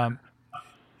 Are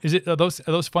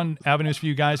those fun avenues for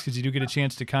you guys? Because you do get a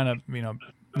chance to kind of,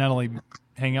 not only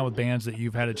hang out with bands that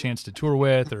you've had a chance to tour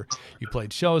with or you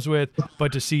played shows with,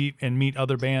 but to see and meet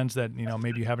other bands that,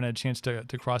 maybe you haven't had a chance to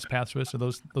cross paths with. So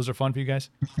those are fun for you guys?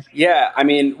 Yeah. I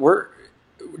mean, we're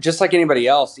just like anybody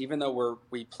else, even though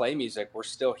we play music, we're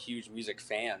still huge music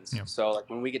fans. Yeah. So like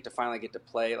when we finally get to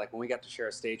play, like when we got to share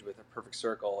a stage with a Perfect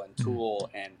Circle and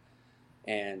Tool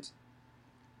and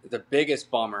the biggest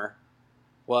bummer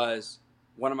was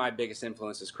one of my biggest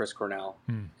influences, Chris Cornell,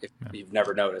 if you've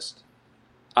never noticed.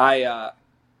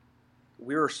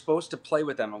 We were supposed to play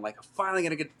with them. I'm like, I'm finally going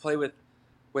to get to play with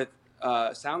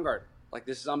Soundgarden. Like,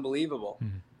 this is unbelievable.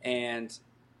 Mm-hmm. And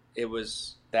it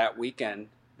was that weekend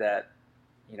that,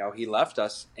 he left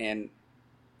us, and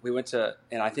we went to,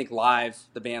 and I think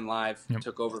the band Live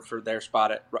took over for their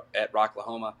spot at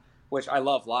Rocklahoma, which I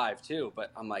love Live too.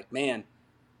 But I'm like, man,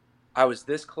 I was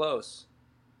this close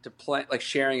to play, like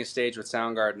sharing a stage with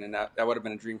Soundgarden, and that would have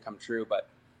been a dream come true. But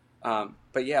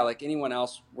yeah, like anyone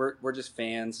else, we're just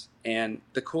fans. And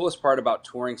the coolest part about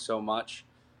touring so much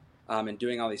and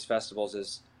doing all these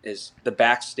festivals is the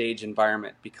backstage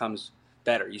environment becomes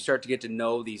better. You start to get to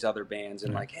know these other bands,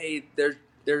 and like, hey,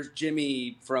 there's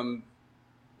Jimmy from,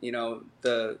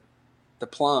 the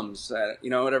Plums,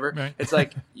 whatever. Right. It's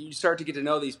like you start to get to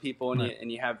know these people, and right.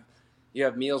 you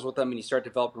have meals with them, and you start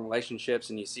developing relationships,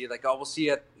 and you see like, oh, we'll see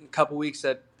you in a couple weeks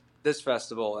at this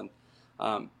festival,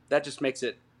 and that just makes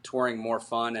it touring more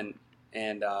fun, and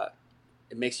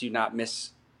it makes you not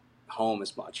miss home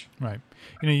as much. Right.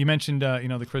 You mentioned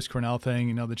the Chris Cornell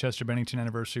thing. The Chester Bennington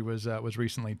anniversary was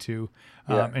recently too,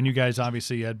 and you guys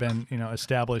obviously had been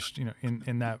established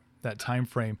in that time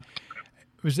frame.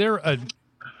 Was there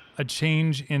a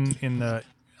change in the,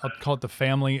 I'll call it the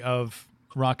family of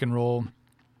rock and roll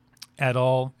at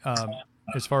all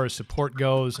as far as support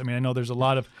goes? I mean, I know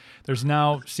there's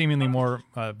now seemingly more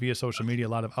via social media, a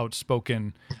lot of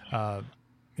outspoken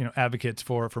advocates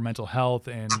for mental health,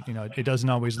 and it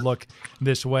doesn't always look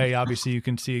this way. Obviously, you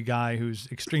can see a guy who's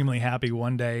extremely happy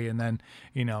one day, and then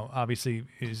obviously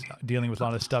is dealing with a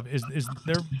lot of stuff.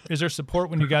 Is there support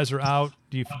when you guys are out?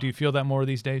 Do you feel that more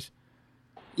these days?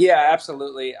 Yeah,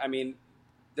 absolutely. I mean,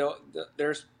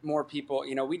 there's more people.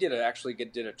 We did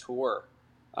a tour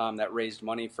that raised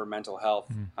money for mental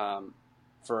health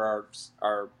for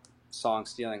our song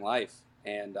 "Stealing Life,"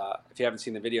 and if you haven't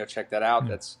seen the video, check that out.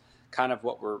 That's kind of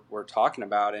what we're talking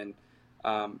about, and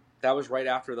that was right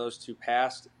after those two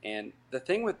passed. And the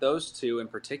thing with those two in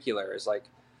particular is like,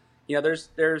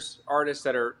 there's artists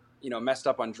that are messed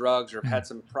up on drugs or have had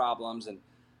some problems,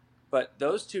 but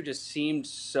those two just seemed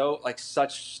so like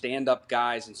such stand-up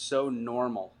guys and so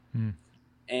normal.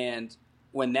 And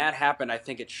when that happened, I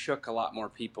think it shook a lot more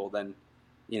people than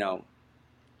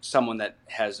someone that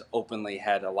has openly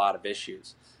had a lot of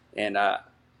issues. And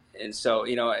so,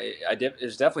 it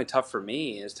was definitely tough for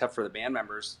me. It was tough for the band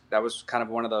members. That was kind of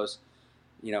one of those,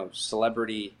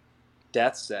 celebrity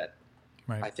deaths that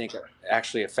I think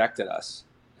actually affected us.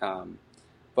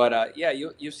 But yeah,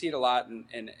 you see it a lot.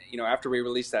 And after we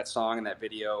released that song and that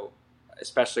video,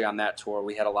 especially on that tour,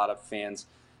 we had a lot of fans,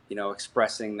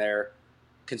 expressing their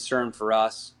concern for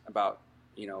us about,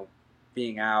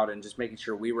 being out and just making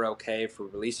sure we were okay for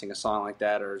releasing a song like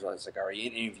that. Or it's like, are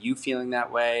any of you feeling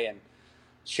that way? And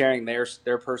sharing their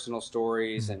personal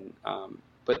stories. And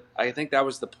but I think that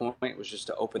was the point, was just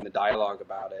to open the dialogue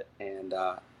about it, and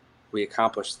we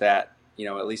accomplished that,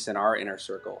 at least in our inner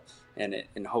circle, and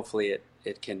hopefully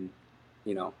it can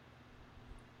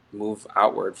move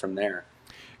outward from there.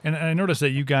 And I noticed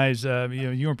that you guys,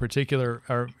 you in particular,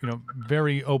 are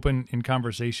very open in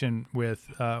conversation with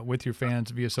your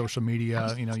fans via social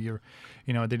media.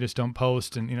 They just don't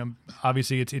post, and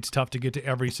obviously it's tough to get to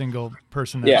every single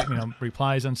person that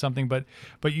replies on something. But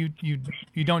you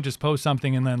don't just post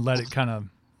something and then let it kind of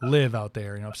live out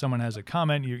there. If someone has a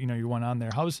comment, you want on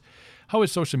there. How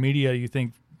is social media, you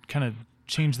think, kind of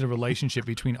changed the relationship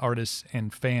between artists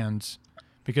and fans?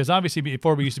 Because obviously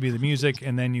before we used to be the music,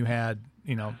 and then you had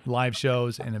live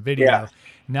shows and a video. Yeah.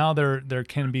 Now there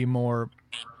can be more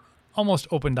almost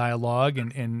open dialogue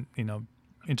and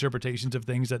interpretations of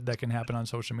things that can happen on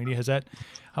social media.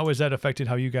 How has that affected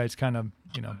how you guys kind of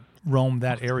roam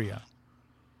that area?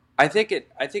 I think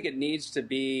it needs to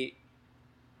be,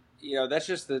 that's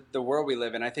just the world we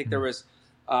live in. I think there was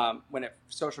when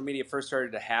social media first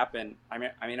started to happen. I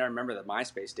remember the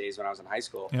MySpace days when I was in high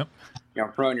school. Yep.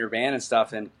 Promoting your band and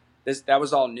stuff, and that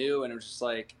was all new, and it was just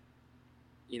like,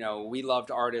 we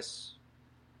loved artists,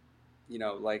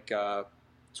 like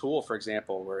Tool, for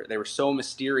example, where they were so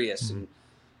mysterious and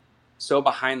so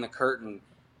behind the curtain,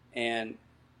 and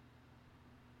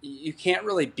you can't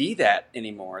really be that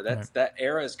anymore. That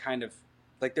era is kind of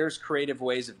like, there's creative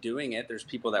ways of doing it. There's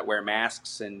people that wear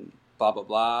masks and blah, blah,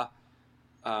 blah.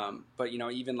 But,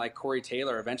 even like Corey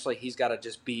Taylor, eventually he's got to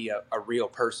just be a real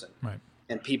person. Right.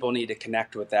 And people need to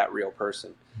connect with that real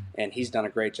person. And he's done a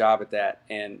great job at that.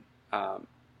 And,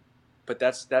 but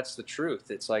that's the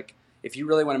truth. It's like, if you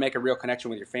really want to make a real connection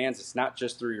with your fans, it's not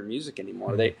just through your music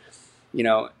anymore. They,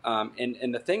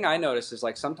 and the thing I notice is,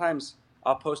 like, sometimes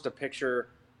I'll post a picture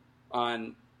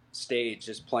on stage,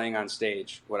 just playing on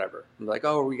stage, whatever. I'm like,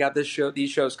 oh, we got these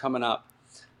shows coming up.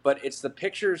 But it's the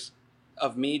pictures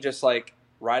of me just like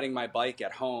riding my bike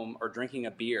at home or drinking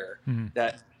a beer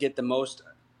that get the most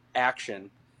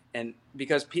action. And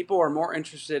because people are more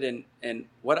interested in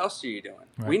what else are you doing?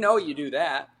 Right. We know you do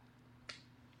that.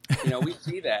 We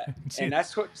see that. And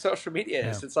that's what social media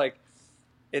is. Yeah. It's like,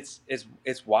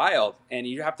 it's wild, and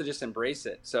you have to just embrace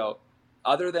it. So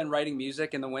other than writing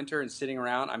music in the winter and sitting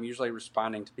around, I'm usually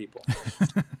responding to people.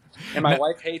 And my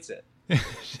wife hates it.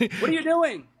 What are you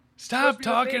doing? Stop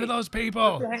talking to those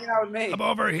people. You're hanging out with me. I'm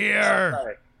over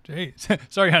here. Jeez.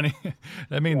 Sorry, honey.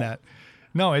 I mean that.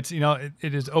 No, it's,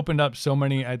 it has opened up so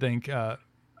many, I think,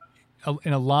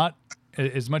 in a lot,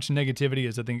 as much negativity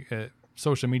as I think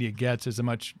social media gets, as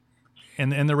much,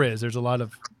 and there's a lot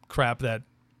of crap that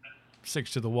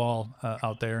sticks to the wall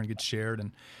out there and gets shared,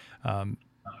 and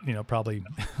probably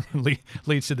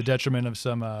leads to the detriment of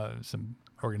some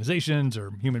organizations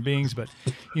or human beings. But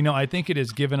I think it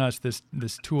has given us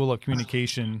this tool of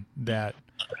communication that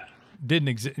didn't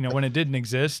exist. When it didn't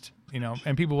exist,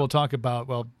 and people will talk about,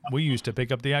 well, we used to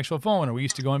pick up the actual phone, or we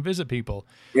used to go and visit people.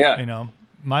 Yeah.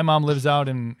 My mom lives out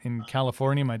in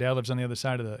California. My dad lives on the other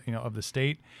side of the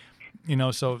state.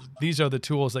 So these are the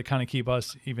tools that kind of keep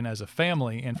us even as a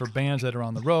family. And for bands that are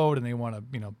on the road and they want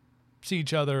to, see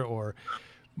each other or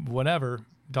whatever,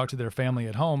 talk to their family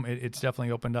at home, it's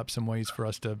definitely opened up some ways for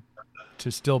us to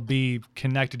still be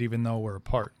connected even though we're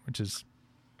apart, which is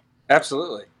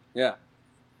absolutely, yeah.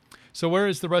 So where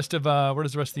does the rest of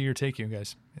the year take you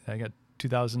guys? I got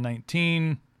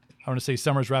 2019. I want to say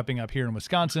summer's wrapping up here in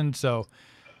Wisconsin. So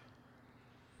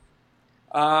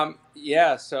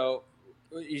yeah. So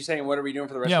you're saying, what are we doing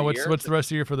for the rest of the year? What's the rest of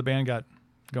the year for the band got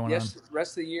going on? Yes, the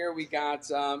rest of the year we got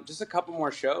just a couple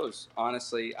more shows,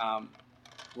 honestly.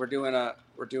 We're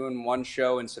doing one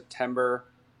show in September.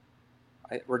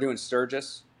 We're doing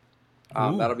Sturgis.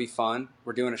 That'll be fun.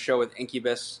 We're doing a show with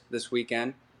Incubus this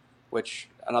weekend, which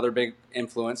another big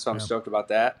influence. So I'm stoked about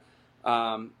that.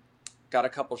 Got a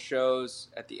couple shows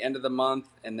at the end of the month,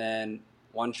 and then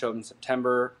one show in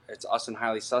September. It's us and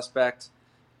Highly Suspect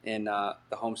in the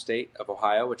home state of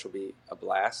Ohio, which will be a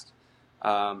blast.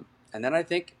 And then I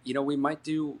think, we might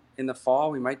do in the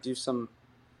fall, we might do some,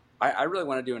 I really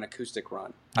want to do an acoustic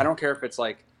run. I don't care if it's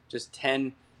like just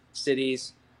 10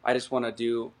 cities. I just want to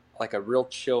do like a real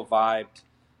chill vibed,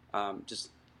 just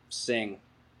sing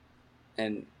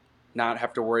and not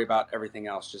have to worry about everything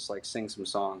else. Just like sing some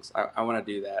songs. I want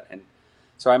to do that. And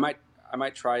so I might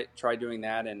try doing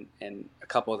that. And a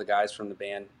couple of the guys from the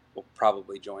band will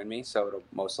probably join me. So it'll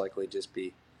most likely just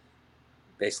be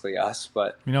basically us.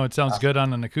 But it sounds good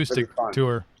on an acoustic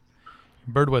tour.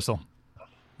 Bird whistle.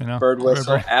 Bird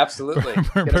whistle, absolutely.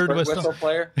 Bird whistle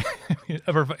player.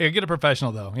 Get a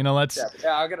professional though. Let's.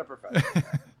 Yeah, I'll get a professional.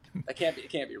 It can't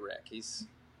be Rick. He's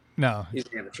an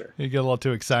amateur. You get a little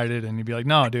too excited, and you'd be like,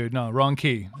 "No, dude, no, wrong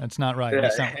key. That's not right. Yeah,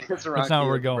 that's not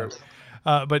where we're going."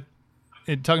 But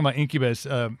talking about Incubus,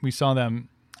 we saw them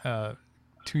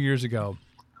 2 years ago,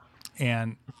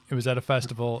 and it was at a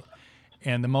festival,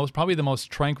 and probably the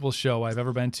most tranquil show I've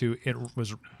ever been to. It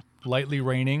was lightly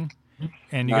raining.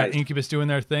 And you got Incubus doing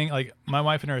their thing. Like, my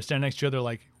wife and I are standing next to each other.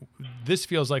 Like, this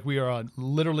feels like we are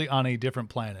literally on a different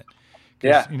planet.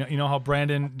 Yeah. You know how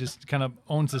Brandon just kind of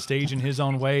owns the stage in his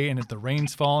own way, and if the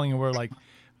rain's falling, and we're like,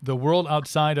 the world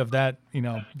outside of that,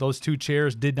 those two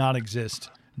chairs did not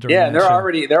exist. Yeah, they're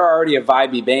already a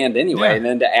vibey band anyway, and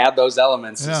then to add those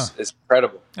elements is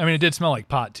incredible. I mean, it did smell like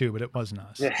pot too, but it wasn't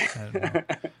us. Yeah.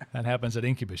 That happens at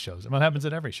Incubus shows. It happens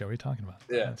at every show. What are you talking about?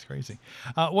 Yeah, that's crazy.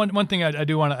 One thing I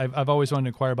do want to, I've always wanted to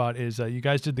inquire about is you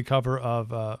guys did the cover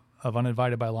of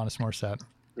Uninvited by Alanis Morissette.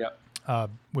 Yep.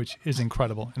 Which is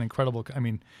incredible. I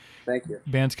mean, thank you.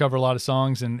 Bands cover a lot of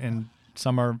songs, and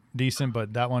some are decent,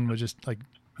 but that one was just like,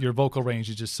 your vocal range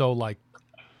is just so like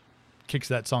kicks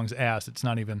that song's ass. It's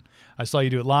not even. I saw you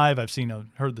do it live. I've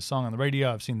heard the song on the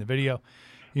radio. I've seen the video.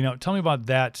 Tell me about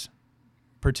that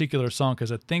particular song,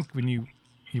 because I think when you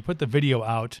put the video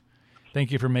out,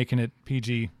 thank you for making it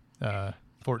PG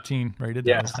 14 rated.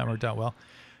 Yeah. That worked out well.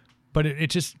 But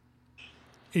it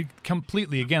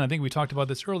completely, again, I think we talked about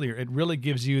this earlier, it really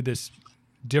gives you this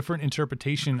different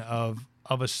interpretation of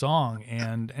a song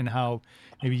and how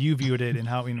maybe you viewed it and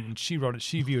how when she wrote it,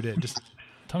 she viewed it. Just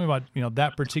tell me about,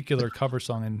 that particular cover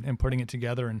song and putting it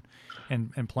together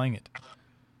and playing it.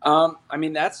 I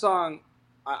mean, that song,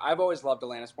 I've always loved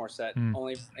Alanis Morissette,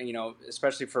 only,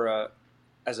 especially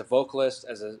as a vocalist,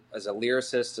 as a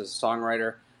lyricist, as a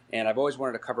songwriter. And I've always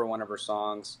wanted to cover one of her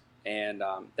songs. And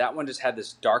that one just had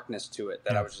this darkness to it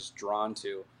that I was just drawn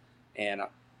to. And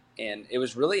it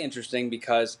was really interesting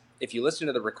because if you listen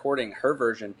to the recording, her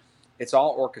version, it's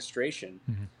all orchestration.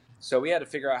 Mm-hmm. So we had to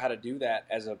figure out how to do that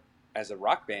as a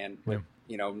rock band with,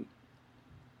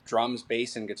 drums,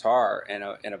 bass, and guitar and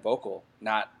a vocal,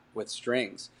 not with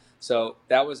strings. So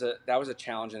that was a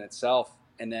challenge in itself.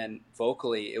 And then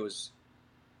vocally, it was,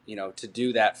 to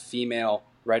do that female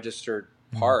registered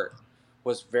part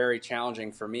was very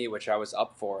challenging for me, which I was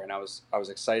up for, and I was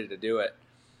excited to do it.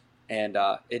 And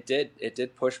it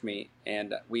did push me.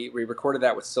 And we recorded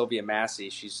that with Sylvia Massey.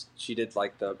 She did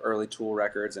like the early Tool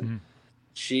records, and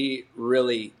she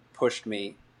really pushed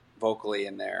me vocally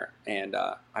in there. And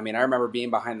I remember being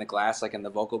behind the glass, like in the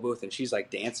vocal booth, and she's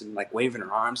like dancing, like waving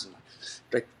her arms and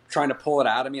like trying to pull it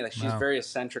out of me. Like she's very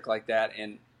eccentric like that,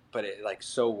 but it like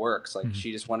so works. Like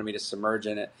she just wanted me to submerge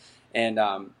in it. And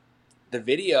the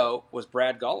video was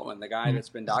Brad Gullowin, the guy that's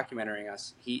been documenting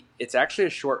us. It's actually a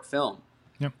short film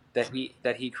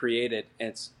that he created.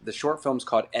 And the short film's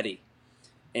called Eddie.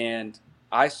 And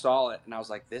I saw it and I was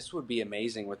like, this would be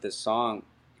amazing with this song.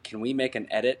 Can we make an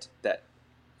edit that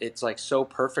it's like so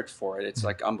perfect for it? It's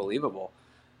like unbelievable.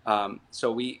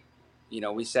 So we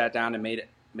sat down and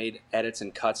made edits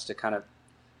and cuts to kind of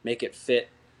make it fit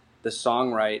the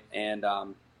song right. And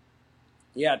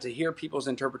to hear people's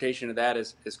interpretation of that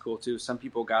is cool too. Some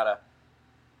people got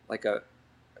a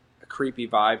creepy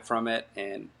vibe from it,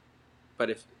 but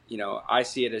if I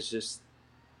see it as just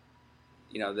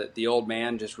the old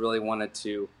man just really wanted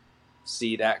to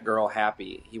see that girl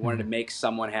happy. He wanted to make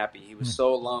someone happy. He was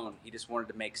so alone. He just wanted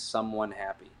to make someone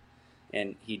happy,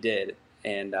 and he did.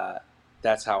 And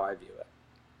that's how I view it.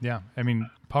 Yeah,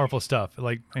 powerful stuff.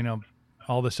 Like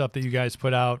all the stuff that you guys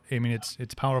put out.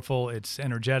 It's powerful. It's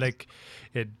energetic.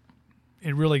 It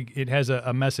really has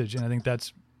a message, and I think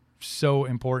that's so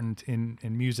important in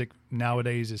music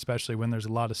nowadays, especially when there's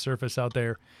a lot of surface out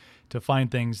there, to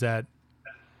find things that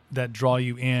draw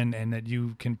you in and that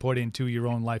you can put into your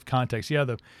own life context. Yeah,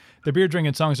 the beer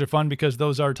drinking songs are fun because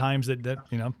those are times that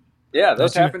Yeah,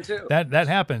 those happen too. That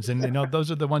happens, and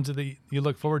those are the ones that you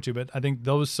look forward to. But I think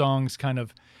those songs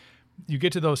you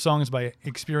get to those songs by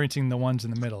experiencing the ones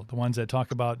in the middle, the ones that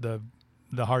talk about the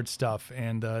hard stuff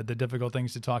and the difficult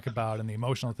things to talk about and the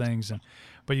emotional things.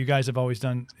 But you guys have always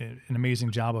done an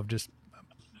amazing job of just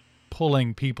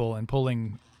pulling people and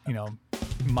pulling,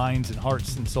 minds and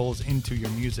hearts and souls into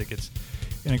your music. It's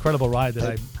an incredible ride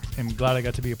that I am glad I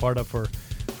got to be a part of for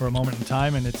a moment in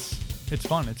time. And it's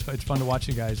fun. It's fun to watch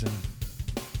you guys and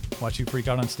watch you freak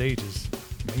out on stage is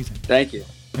amazing. Thank you.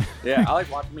 Yeah, I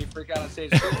like watching me freak out on stage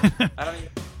too. I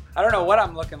don't know what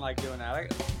I'm looking like doing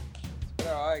that.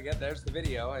 I get there's the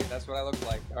video. That's what I look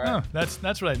like. All right. That's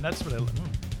what I look.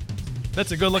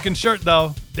 That's a good looking shirt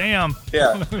though. Damn.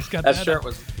 Yeah. that shirt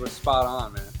was spot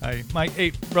on, man. All right, Mike.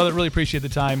 Hey, brother, really appreciate the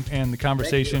time and the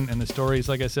conversation and the stories.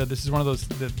 Like I said, this is one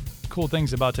of the cool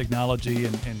things about technology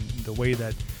and the way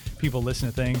that people listen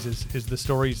to things is the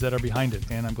stories that are behind it.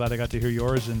 And I'm glad I got to hear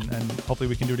yours, and hopefully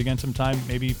we can do it again sometime,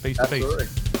 maybe face to face. Absolutely.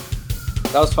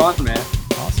 That was fun, man.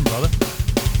 Awesome, brother.